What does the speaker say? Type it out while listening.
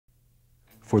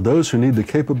For those who need the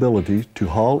capability to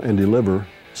haul and deliver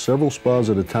several spas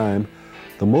at a time,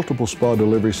 the multiple spa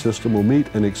delivery system will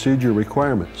meet and exceed your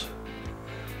requirements.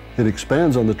 It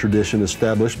expands on the tradition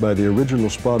established by the original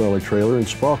spa dolly trailer and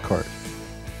spa cart.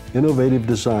 Innovative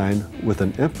design with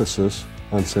an emphasis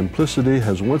on simplicity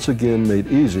has once again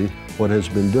made easy what has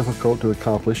been difficult to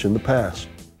accomplish in the past.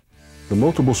 The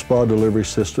multiple spa delivery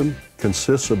system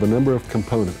consists of a number of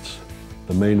components.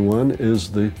 The main one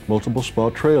is the multiple spa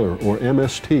trailer, or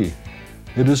MST.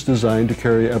 It is designed to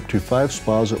carry up to 5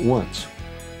 spas at once,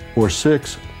 or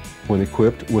 6 when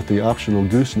equipped with the optional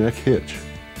gooseneck hitch.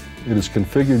 It is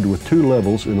configured with 2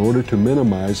 levels in order to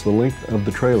minimize the length of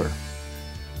the trailer.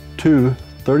 2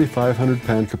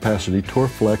 3,500-pound capacity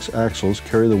Torflex axles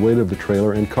carry the weight of the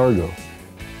trailer and cargo.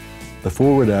 The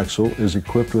forward axle is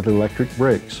equipped with electric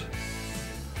brakes.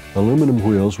 Aluminum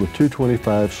wheels with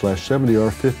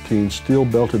 225/70R15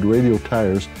 steel-belted radial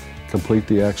tires complete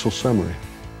the axle summary.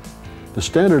 The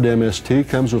standard MST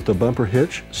comes with a bumper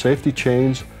hitch, safety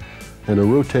chains, and a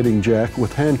rotating jack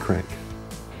with hand crank.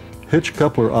 Hitch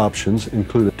coupler options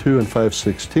include a 2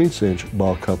 5/16"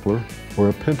 ball coupler or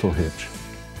a pintle hitch.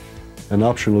 An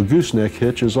optional gooseneck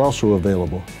hitch is also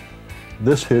available.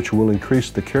 This hitch will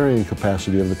increase the carrying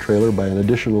capacity of the trailer by an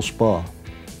additional spa.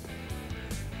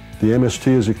 The MST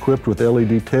is equipped with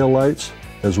LED tail lights,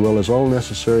 as well as all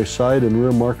necessary side and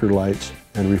rear marker lights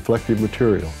and reflective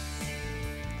material.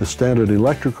 The standard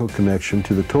electrical connection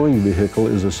to the towing vehicle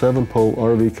is a 7-pole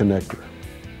RV connector.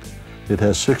 It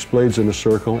has 6 blades in a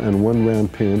circle and 1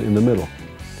 round pin in the middle.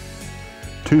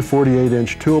 2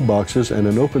 48-inch toolboxes and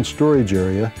an open storage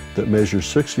area that measures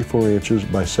 64 inches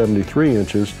by 73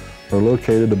 inches are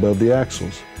located above the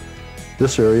axles.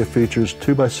 This area features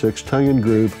 2x6 tongue and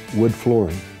groove wood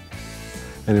flooring.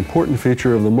 An important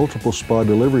feature of the multiple spa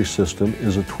delivery system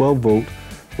is a 12-volt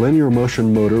linear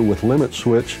motion motor with limit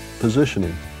switch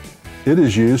positioning. It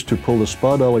is used to pull the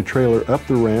spa dolly trailer up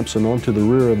the ramps and onto the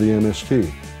rear of the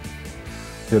MST.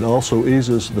 It also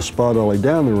eases the spa dolly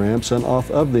down the ramps and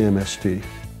off of the MST.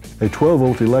 A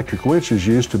 12-volt electric winch is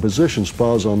used to position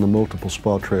spas on the multiple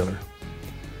spa trailer.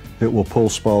 It will pull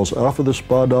spas off of the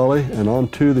spa dolly and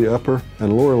onto the upper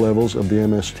and lower levels of the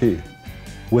MST.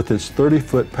 With its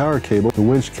 30-foot power cable, the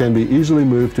winch can be easily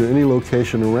moved to any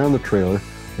location around the trailer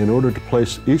in order to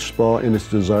place each spa in its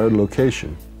desired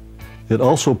location. It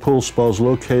also pulls spas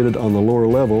located on the lower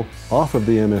level off of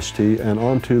the MST and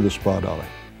onto the spa dolly.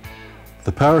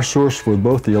 The power source for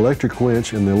both the electric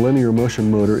winch and the linear motion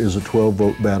motor is a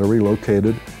 12-volt battery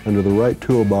located under the right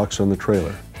toolbox on the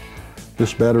trailer.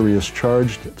 This battery is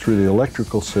charged through the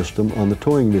electrical system on the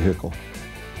towing vehicle.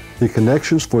 The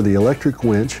connections for the electric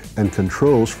winch and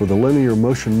controls for the linear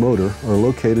motion motor are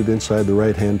located inside the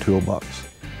right-hand toolbox.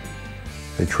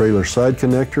 A trailer side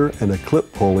connector and a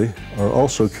clip pulley are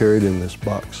also carried in this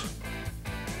box.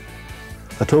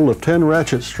 A total of 10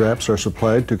 ratchet straps are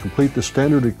supplied to complete the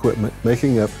standard equipment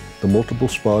making up the multiple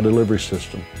spa delivery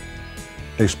system.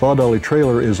 A spa dolly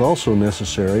trailer is also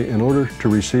necessary in order to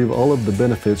receive all of the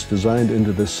benefits designed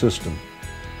into this system.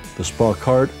 The spa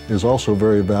cart is also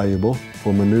very valuable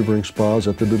for maneuvering spas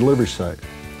at the delivery site.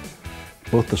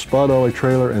 Both the spa dolly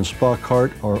trailer and spa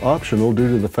cart are optional due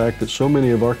to the fact that so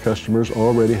many of our customers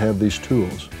already have these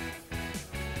tools.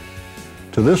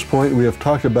 To this point, we have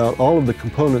talked about all of the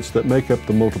components that make up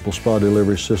the multiple spa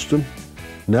delivery system.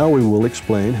 Now we will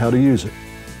explain how to use it.